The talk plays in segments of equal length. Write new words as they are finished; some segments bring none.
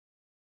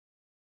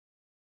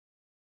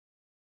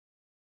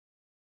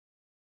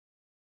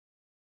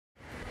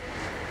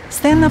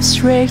Stand up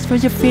straight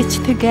with your feet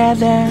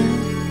together.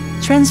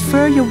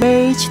 Transfer your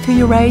weight to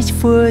your right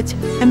foot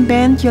and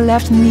bend your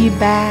left knee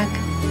back.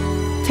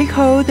 Take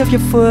hold of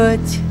your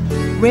foot.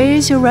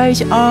 Raise your right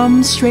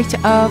arm straight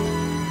up.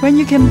 When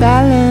you can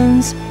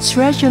balance,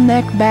 stretch your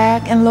neck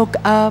back and look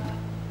up.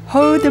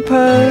 Hold the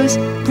pose,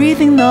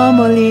 breathing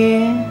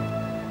normally.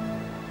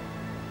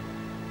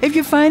 If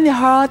you find it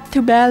hard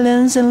to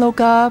balance and look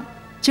up,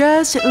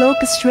 just look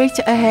straight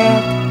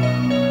ahead.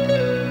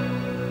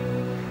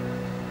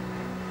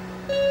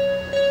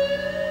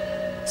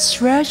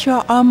 Stretch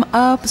your arm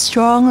up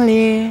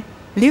strongly,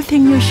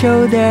 lifting your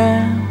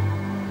shoulder.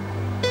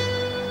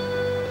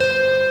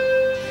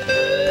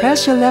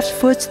 Press your left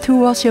foot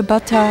towards your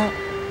buttock.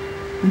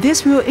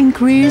 This will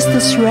increase the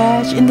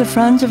stretch in the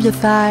front of your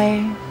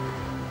thigh.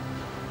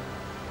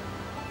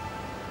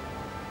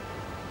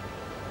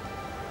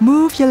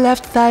 Move your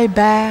left thigh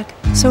back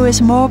so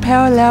it's more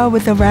parallel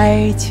with the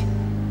right.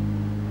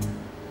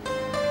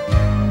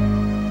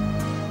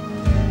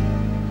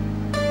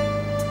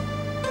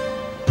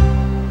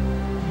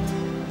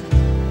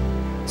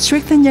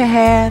 Straighten your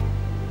head,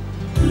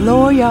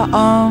 lower your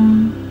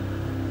arm.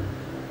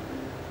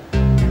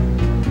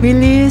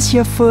 Release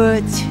your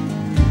foot.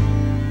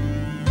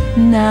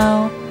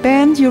 Now,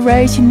 bend your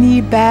right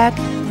knee back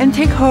and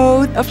take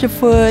hold of your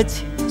foot.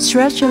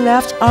 Stretch your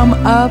left arm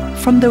up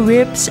from the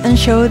ribs and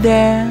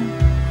shoulder.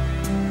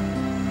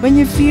 When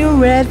you feel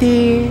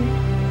ready,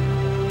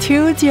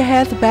 tilt your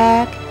head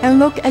back and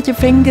look at your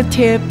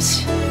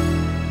fingertips.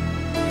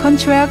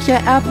 Contract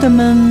your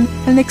abdomen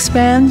and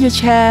expand your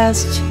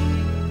chest.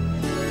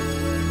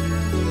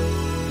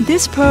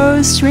 This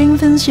pose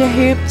strengthens your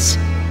hips,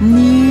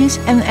 knees,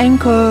 and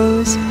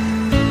ankles.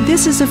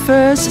 This is the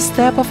first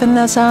step of an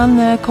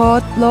asana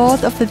called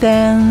Lord of the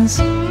Dance.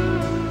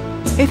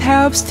 It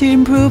helps to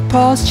improve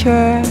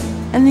posture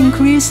and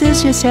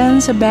increases your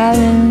sense of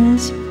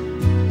balance.